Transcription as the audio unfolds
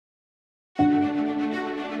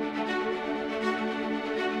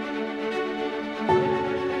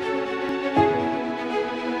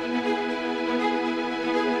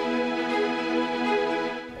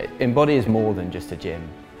Embody is more than just a gym.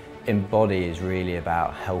 Embody is really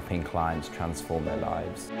about helping clients transform their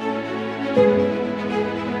lives.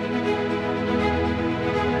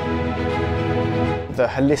 The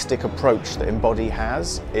holistic approach that Embody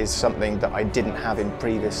has is something that I didn't have in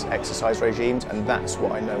previous exercise regimes, and that's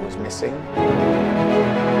what I know was missing.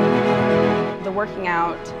 The working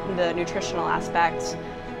out, the nutritional aspects,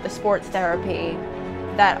 the sports therapy,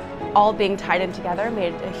 that all being tied in together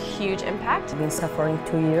made a huge impact. I've been suffering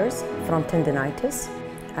 2 years from tendinitis,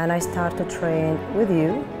 and I started to train with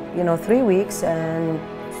you, 3 weeks, and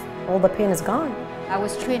all the pain is gone. I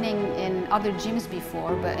was training in other gyms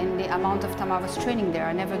before, but in the amount of time I was training there,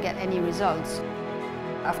 I never get any results.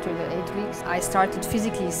 After the 8 weeks, I started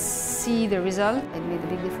physically see the result. It made a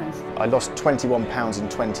big difference. I lost 21 pounds in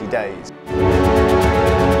 20 days.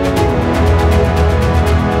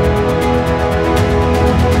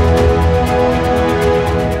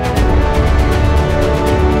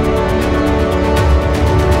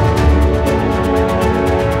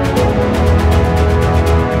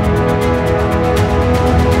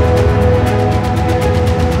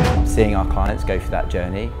 Seeing our clients go through that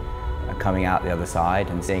journey and coming out the other side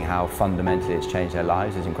and seeing how fundamentally it's changed their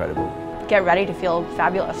lives is incredible. Get ready to feel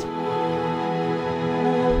fabulous.